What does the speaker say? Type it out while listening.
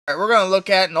We're going to look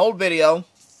at an old video.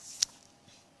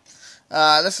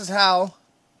 This is how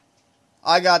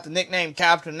I got the nickname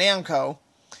Captain Namco.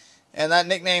 And that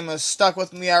nickname has stuck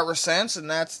with me ever since. And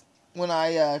that's when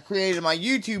I created my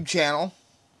YouTube channel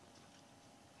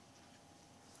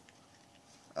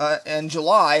in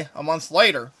July, a month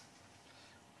later.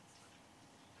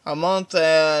 A month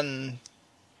and...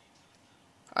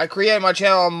 I created my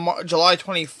channel on July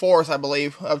 24th, I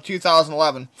believe, of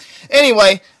 2011.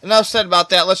 Anyway, enough said about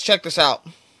that. Let's check this out.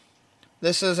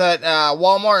 This is at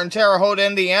Walmart in Terre Haute,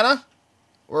 Indiana.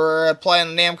 We're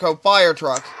playing the Namco fire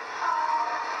truck.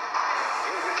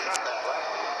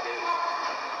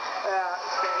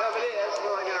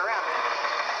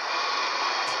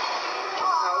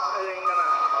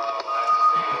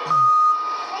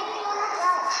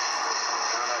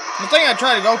 The thing I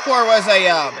tried to go for was a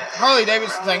Harley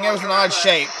Davidson thing. It was an odd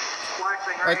shape.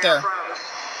 Right there.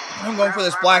 I'm going for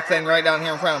this black thing right down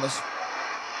here in front of us.